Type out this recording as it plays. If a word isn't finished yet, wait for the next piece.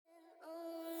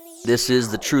This is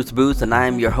the Truth Booth, and I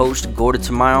am your host, Gordon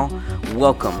Tamayo.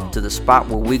 Welcome to the spot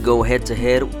where we go head to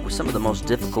head with some of the most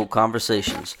difficult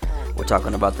conversations. We're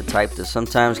talking about the type that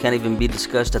sometimes can't even be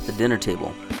discussed at the dinner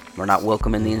table. We're not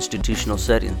welcome in the institutional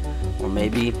setting, or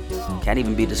maybe can't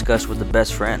even be discussed with a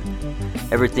best friend.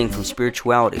 Everything from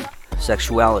spirituality,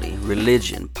 sexuality,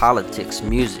 religion, politics,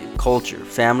 music, culture,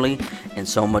 family, and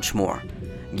so much more.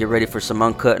 Get ready for some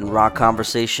uncut and raw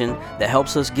conversation that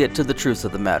helps us get to the truth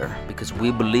of the matter, because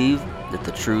we believe that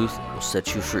the truth will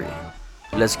set you free.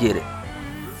 Let's get it.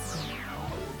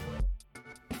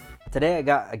 Today I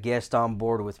got a guest on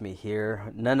board with me here,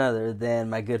 none other than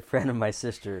my good friend and my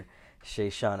sister,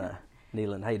 Shayshana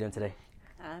Neelan. How you doing today?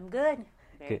 I'm good.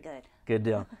 Very good. Good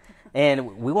deal.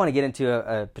 And we want to get into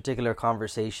a particular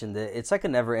conversation that it's like a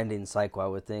never-ending cycle, I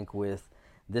would think, with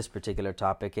this particular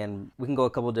topic, and we can go a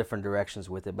couple different directions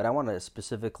with it, but I want to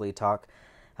specifically talk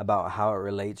about how it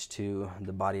relates to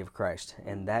the body of Christ,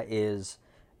 and that is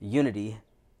unity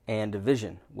and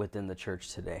division within the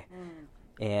church today.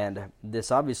 And this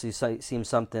obviously seems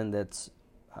something that's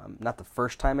not the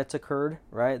first time it's occurred,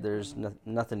 right? There's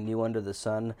nothing new under the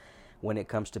sun when it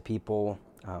comes to people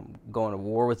going to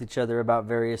war with each other about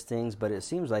various things, but it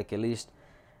seems like at least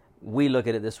we look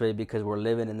at it this way because we're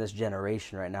living in this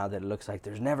generation right now that it looks like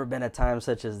there's never been a time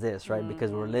such as this, right?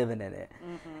 Because we're living in it.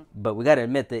 But we got to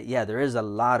admit that, yeah, there is a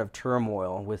lot of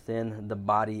turmoil within the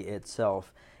body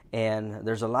itself, and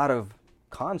there's a lot of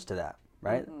cons to that,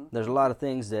 right? There's a lot of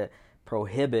things that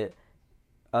prohibit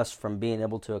us from being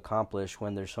able to accomplish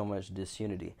when there's so much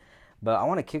disunity. But I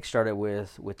want to kickstart it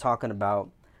with talking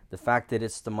about the fact that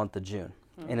it's the month of June.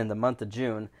 And in the month of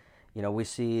June, you know, we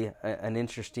see an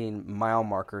interesting mile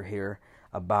marker here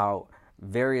about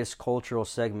various cultural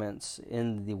segments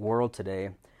in the world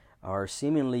today are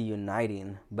seemingly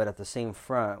uniting, but at the same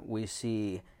front, we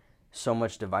see so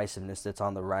much divisiveness that's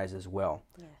on the rise as well.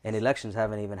 Yes. And elections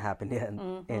haven't even happened yet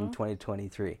in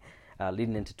 2023,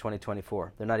 leading into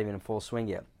 2024. They're not even in full swing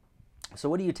yet. So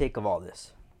what do you take of all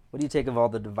this? What do you take of all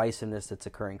the divisiveness that's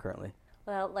occurring currently?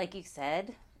 Well, like you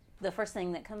said, the first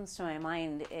thing that comes to my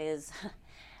mind is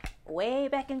way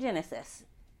back in Genesis,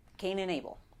 Cain and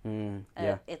Abel.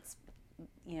 It's,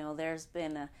 you know, there's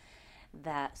been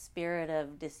that spirit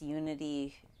of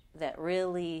disunity that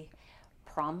really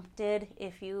prompted,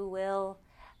 if you will,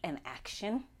 an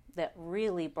action that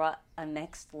really brought a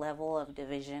next level of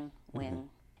division when,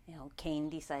 you know, Cain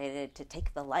decided to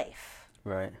take the life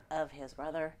of his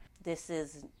brother. This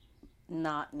is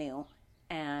not new,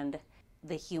 and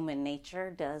the human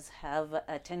nature does have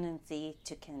a tendency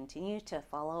to continue to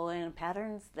follow in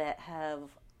patterns that have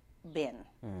been.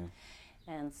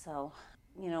 And so,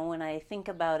 you know, when I think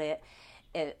about it,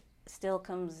 it still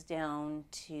comes down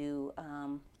to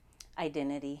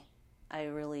identity. I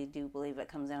really do believe it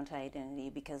comes down to identity,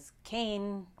 because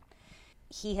Cain,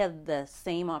 he had the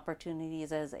same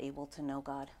opportunities as Abel to know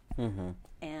God,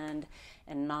 and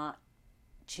not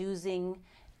choosing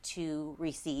to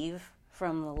receive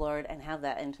from the Lord and have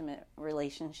that intimate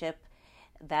relationship.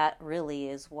 That really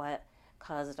is what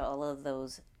caused all of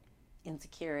those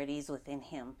insecurities within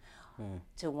him,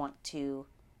 to want to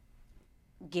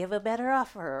give a better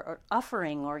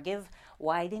offering, or give,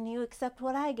 why didn't you accept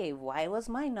what I gave? Why was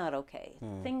mine not okay?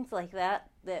 Things like that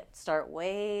start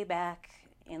way back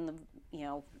in the, you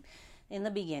know, in the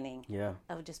beginning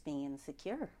of just being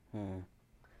insecure.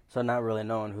 So not really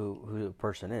knowing who the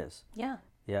person is.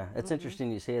 Yeah, it's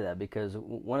interesting you say that, because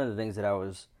one of the things that I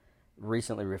was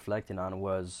recently reflecting on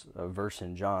was a verse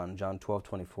in John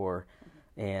 12:24,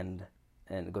 and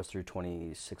it goes through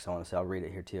 26. I want to say, I'll read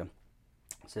it here to you.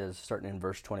 It says, starting in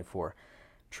verse 24,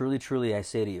 "Truly, truly, I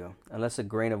say to you, unless a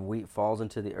grain of wheat falls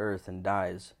into the earth and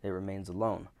dies, it remains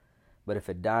alone. But if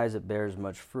it dies, it bears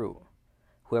much fruit.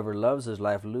 Whoever loves his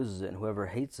life loses it, and whoever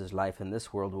hates his life in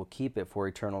this world will keep it for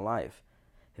eternal life.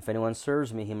 If anyone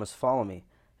serves me, he must follow me.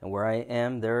 And where I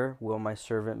am, there will my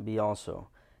servant be also.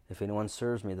 If anyone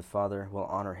serves me, the Father will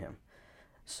honor him."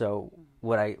 So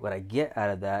what I get out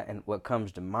of that, and what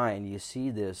comes to mind, you see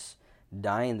this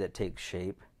dying that takes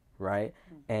shape, right?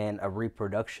 And a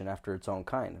reproduction after its own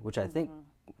kind, which I think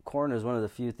corn is one of the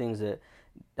few things that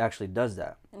actually does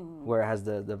that, where it has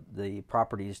the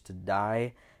properties to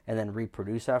die and then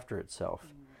reproduce after itself.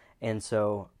 And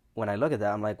so when I look at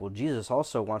that, I'm like, well, Jesus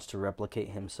also wants to replicate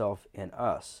himself in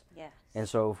us. Yes. And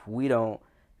so if we don't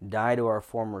die to our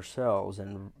former selves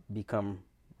and become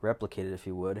replicated, if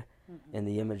you would, in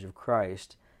the image of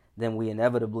Christ, then we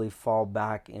inevitably fall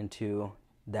back into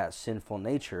that sinful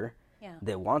nature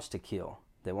that wants to kill,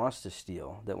 that wants to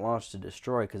steal, that wants to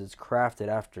destroy, because it's crafted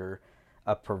after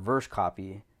a perverse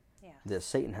copy that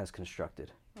Satan has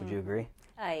constructed. Would you agree?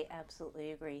 I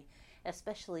absolutely agree,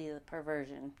 especially the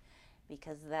perversion,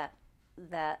 because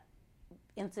that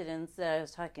incidents that I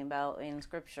was talking about in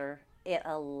Scripture,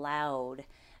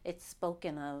 it's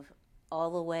spoken of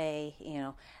all the way,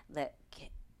 that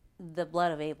the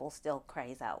blood of Abel still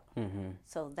cries out. Mm-hmm.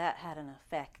 So that had an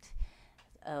effect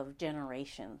of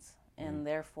generations, and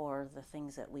therefore the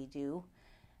things that we do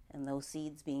and those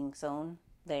seeds being sown,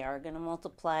 they are going to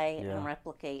multiply and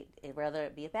replicate, whether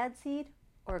it be a bad seed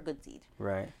or a good seed.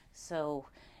 Right. So,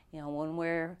 when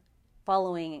we're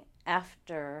following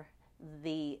after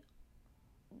the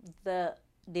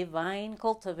divine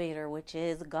cultivator, which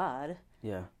is God,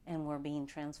 and we're being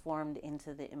transformed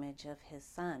into the image of his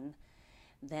Son,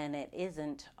 then it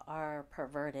isn't our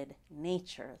perverted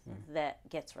nature that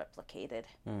gets replicated.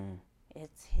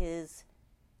 It's his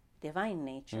divine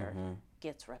nature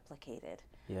gets replicated.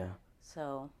 Yeah.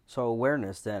 So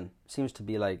awareness then seems to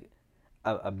be like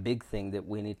a big thing that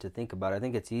we need to think about. I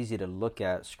think it's easy to look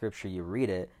at Scripture, you read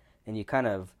it, and you kind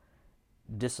of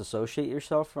disassociate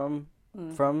yourself from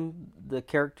the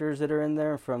characters that are in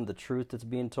there, from the truth that's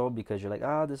being told, because you're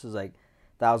like, this is like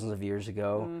thousands of years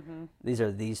ago. Mm-hmm. These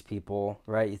are these people,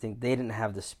 right? You think they didn't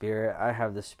have the Spirit. I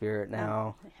have the Spirit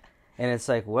now. And it's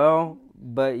like, well,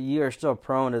 but you are still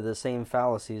prone to the same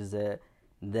fallacies that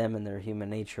them and their human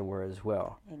nature were as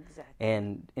well. Exactly.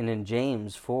 And in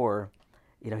James 4,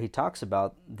 he talks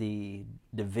about the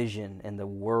division and the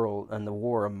world and the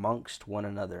war amongst one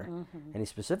another. And he's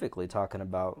specifically talking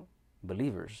about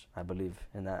believers, I believe,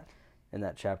 in that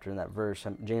chapter, in that verse.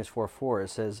 James 4:4, it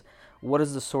says, "What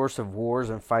is the source of wars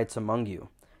and fights among you?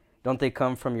 Don't they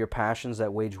come from your passions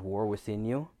that wage war within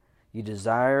you? You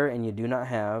desire and you do not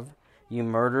have. You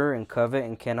murder and covet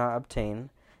and cannot obtain.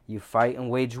 You fight and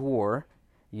wage war.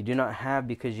 You do not have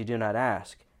because you do not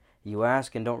ask. You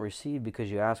ask and don't receive because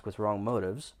you ask with wrong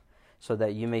motives, so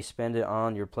that you may spend it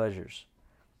on your pleasures.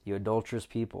 You adulterous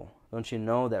people, don't you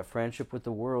know that friendship with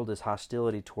the world is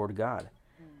hostility toward God?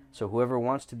 So whoever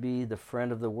wants to be the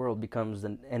friend of the world becomes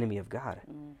the enemy of God.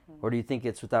 Or do you think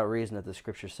it's without reason that the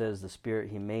Scripture says the Spirit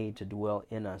he made to dwell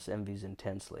in us envies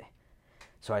intensely?"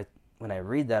 So when I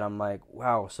read that, I'm like,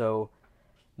 wow, so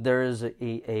there is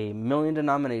a million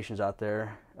denominations out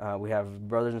there. We have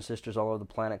brothers and sisters all over the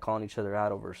planet calling each other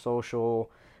out over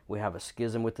social. We have a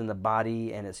schism within the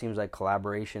body, and it seems like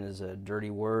collaboration is a dirty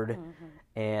word.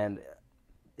 And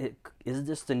is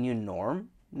this the new norm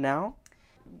now?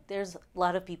 There's a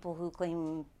lot of people who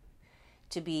claim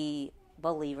to be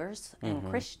believers and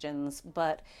Christians,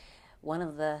 but one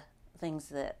of the things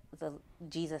that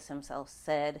Jesus himself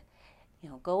said,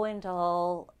 go into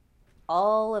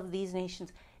all of these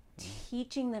nations,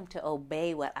 teaching them to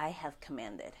obey what I have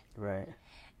commanded. Right.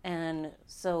 And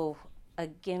so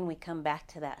again, we come back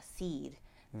to that seed,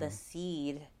 the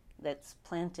seed that's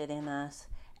planted in us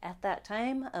at that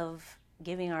time of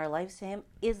giving our lives to him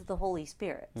is the Holy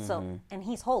Spirit. So, and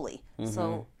he's holy.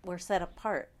 So we're set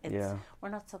apart. We're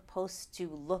not supposed to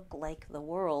look like the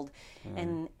world.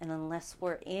 And unless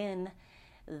we're in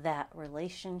that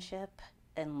relationship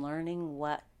and learning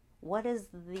what is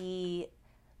the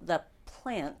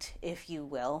plant, if you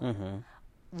will,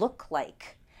 look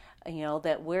like,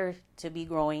 that we're to be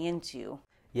growing into.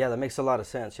 Yeah, that makes a lot of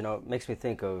sense. It makes me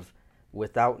think of,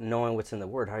 without knowing what's in the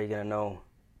Word, how are you going to know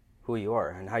who you are,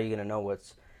 and how are you going to know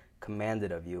what's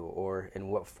commanded of you, or in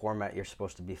what format you're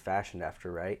supposed to be fashioned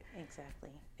after, right? Exactly.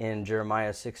 In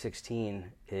Jeremiah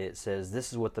 6:16, it says,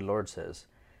 "This is what the Lord says,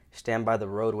 stand by the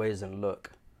roadways and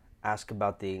look, ask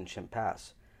about the ancient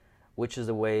paths, which is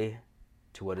the way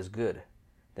to what is good,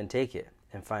 then take it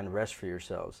and find rest for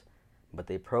yourselves. But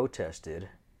they protested,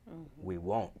 we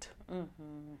won't."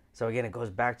 So again, it goes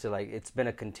back to, like, it's been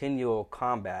a continual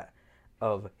combat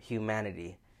of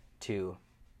humanity to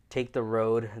take the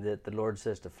road that the Lord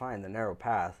says to find, the narrow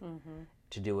path,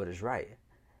 to do what is right.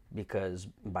 Because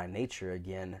by nature,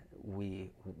 again,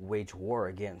 we wage war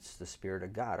against the Spirit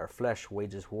of God. Our flesh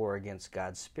wages war against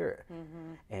God's Spirit.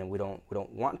 And we don't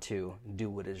want to do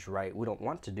what is right. We don't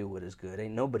want to do what is good.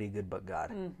 Ain't nobody good but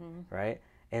God, right?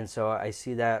 And so I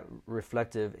see that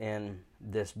reflective in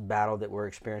this battle that we're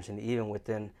experiencing, even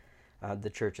within the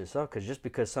church itself. Because just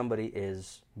because somebody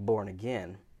is born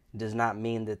again does not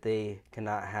mean that they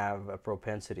cannot have a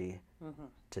propensity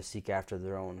to seek after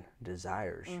their own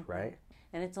desires, right?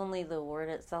 And it's only the Word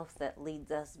itself that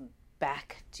leads us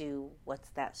back to what's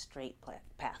that straight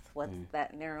path, what's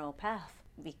that narrow path,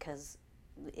 because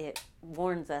it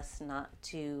warns us not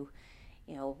to,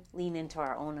 lean into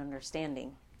our own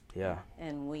understanding. Yeah.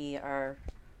 And we are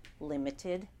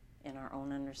limited in our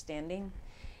own understanding,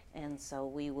 and so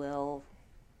we will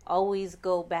always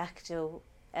go back to,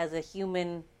 as a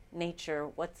human nature,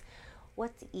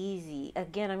 what's easy?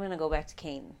 Again, I'm going to go back to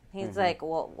Cain. He's like,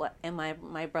 well, what am I,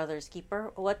 my brother's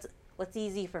keeper? What's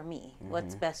easy for me?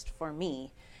 What's best for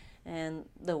me? And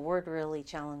the word really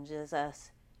challenges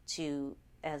us to,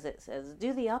 as it says,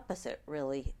 do the opposite,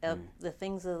 really. The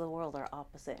things of the world are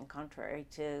opposite and contrary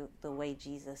to the way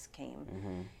Jesus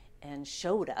came and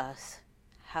showed us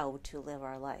how to live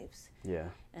our lives. Yeah.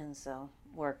 And so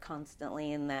we're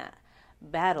constantly in that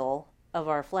battle of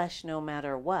our flesh no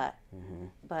matter what.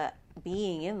 But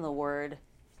being in the Word,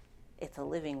 it's a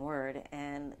living Word,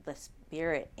 and the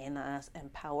Spirit in us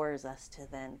empowers us to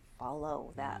then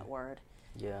follow that Word.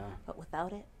 Yeah. But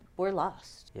without it, we're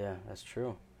lost. Yeah, that's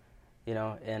true. You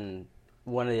know, and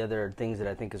one of the other things that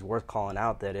I think is worth calling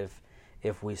out, that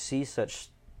if we see such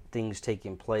things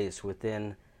taking place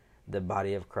within the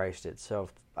body of Christ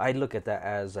itself, I look at that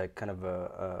as like kind of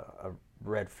a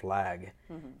red flag.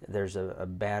 There's a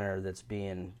banner that's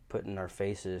being put in our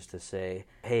faces to say,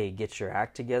 hey, get your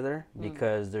act together,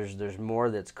 because there's more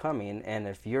that's coming, and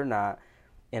if you're not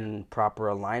in proper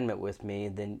alignment with me,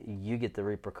 then you get the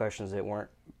repercussions that weren't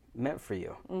meant for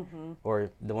you, or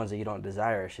the ones that you don't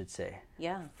desire, I should say.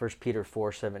 Yeah. 1 Peter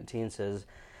 4:17 says,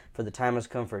 for the time has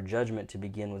come for judgment to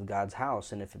begin with God's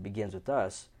house, and if it begins with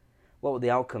us, what will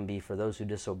the outcome be for those who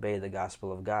disobey the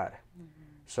gospel of God?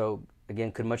 So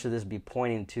again, could much of this be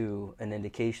pointing to an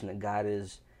indication that God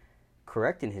is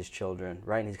correcting his children,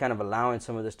 right? And he's kind of allowing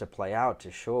some of this to play out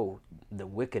to show the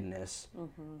wickedness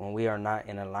when we are not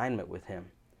in alignment with him,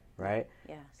 right?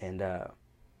 Yes. And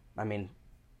I mean,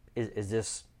 is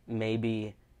this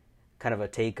maybe kind of a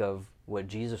take of what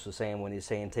Jesus was saying when he's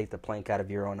saying take the plank out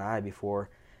of your own eye before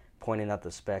pointing out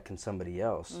the speck in somebody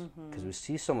else? Because we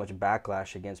see so much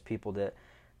backlash against people that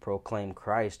proclaim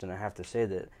Christ, and I have to say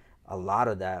that a lot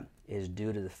of that is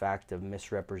due to the fact of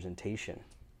misrepresentation.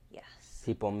 Yes.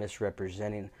 People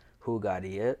misrepresenting who God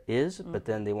is, but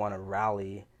then they want to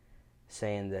rally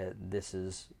saying that this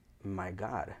is my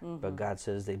God. But God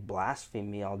says they blaspheme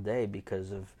me all day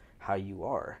because of how you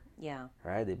are. Yeah.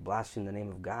 Right? They blaspheme the name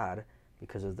of God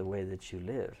because of the way that you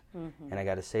live. And I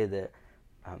got to say that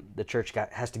the church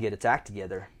has to get its act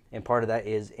together. And part of that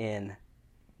is in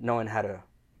knowing how to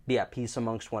be at peace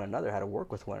amongst one another, how to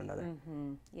work with one another.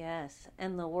 Yes.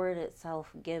 And the Word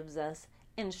itself gives us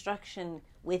instruction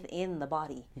within the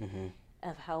body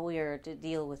of how we are to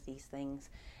deal with these things.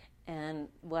 And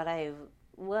what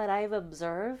I've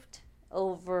observed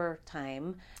over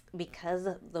time, because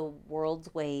the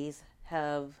world's ways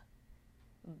have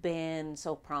been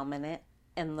so prominent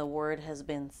and the Word has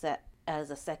been set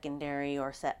as a secondary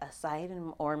or set aside,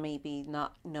 or maybe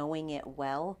not knowing it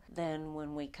well, then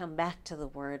when we come back to the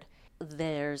Word,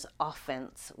 there's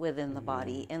offense within the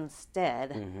body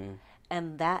instead.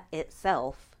 And that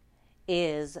itself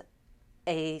is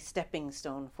a stepping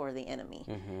stone for the enemy.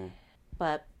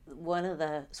 But one of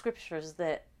the scriptures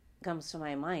that comes to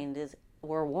my mind is,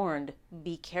 we're warned,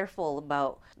 be careful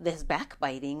about this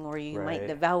backbiting, or you might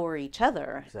devour each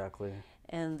other. Exactly.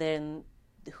 And then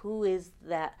who is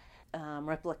that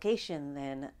replication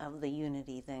then of the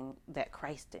unity then that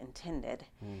Christ intended?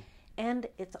 And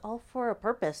it's all for a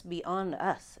purpose beyond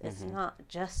us. It's not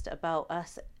just about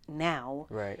us now.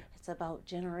 Right. It's about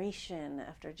generation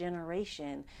after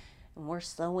generation. And we're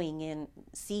sowing in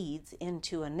seeds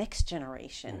into a next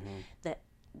generation that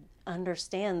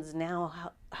understands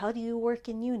now how do you work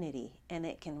in unity, and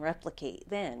it can replicate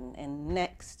then and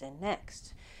next and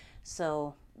next.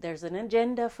 So there's an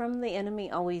agenda from the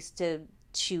enemy always to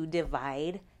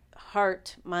divide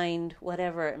heart, mind,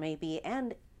 whatever it may be,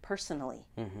 and personally.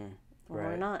 When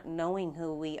we're not knowing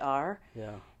who we are,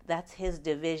 that's his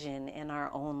division in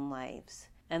our own lives.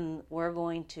 And we're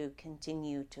going to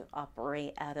continue to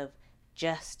operate out of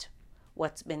just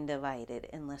what's been divided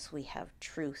unless we have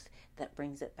truth that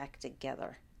brings it back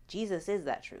together. Jesus is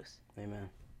that truth. Amen.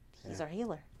 He's our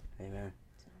healer. Amen.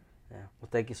 Yeah. Well,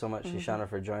 thank you so much, Shoshana,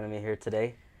 for joining me here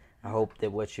today. I hope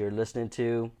that what you're listening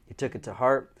to, you took it to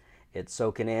heart, it's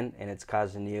soaking in, and it's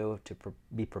causing you to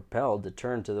be propelled to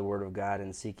turn to the Word of God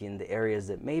and seeking the areas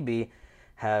that maybe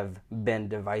have been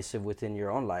divisive within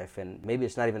your own life. And maybe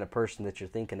it's not even a person that you're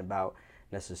thinking about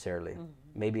necessarily.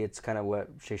 Maybe it's kind of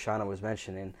what Shoshana was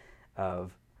mentioning,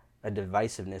 of a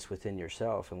divisiveness within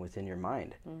yourself and within your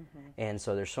mind. And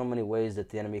so there's so many ways that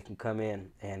the enemy can come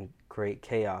in and create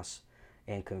chaos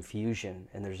and confusion,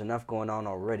 and there's enough going on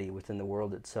already within the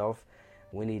world itself.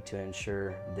 We need to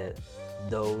ensure that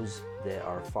those that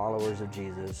are followers of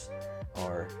Jesus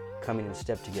are coming in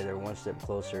step together, one step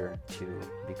closer to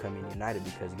becoming united,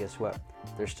 because guess what?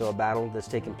 There's still a battle that's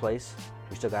taking place.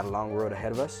 We still got a long road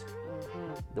ahead of us.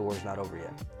 The war's not over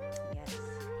yet. Yes.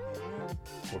 Amen.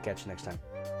 We'll catch you next time.